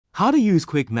How to use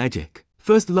QuickMagic.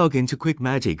 First, log into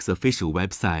QuickMagic's official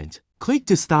website. Click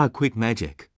to start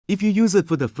QuickMagic. If you use it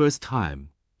for the first time,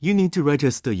 you need to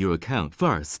register your account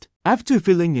first. After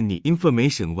filling in the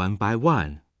information one by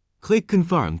one, click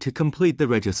Confirm to complete the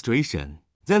registration.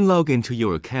 Then log into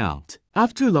your account.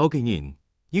 After logging in,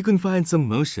 you can find some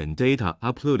motion data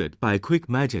uploaded by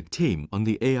QuickMagic team on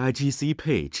the AIGC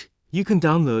page. You can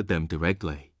download them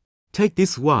directly. Take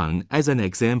this one as an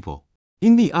example.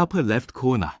 In the upper left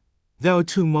corner, there are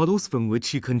two models from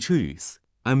which you can choose,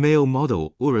 a male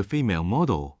model or a female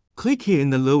model. Click here in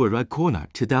the lower right corner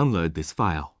to download this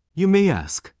file. You may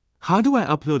ask, how do I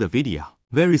upload a video?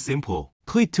 Very simple.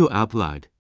 Click to upload.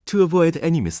 To avoid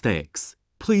any mistakes,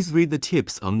 please read the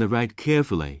tips on the right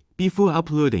carefully before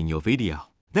uploading your video.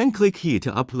 Then click here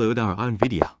to upload our own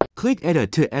video. Click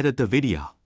Edit to edit the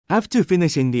video. After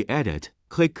finishing the edit,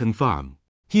 click Confirm.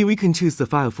 Here we can choose the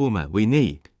file format we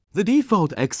need. The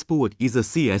default export is a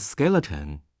CS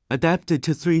skeleton, adapted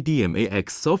to 3D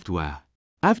software.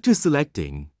 After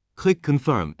selecting, click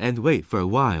Confirm and wait for a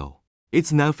while.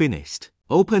 It's now finished.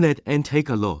 Open it and take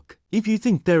a look. If you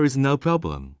think there is no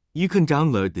problem, you can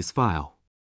download this file.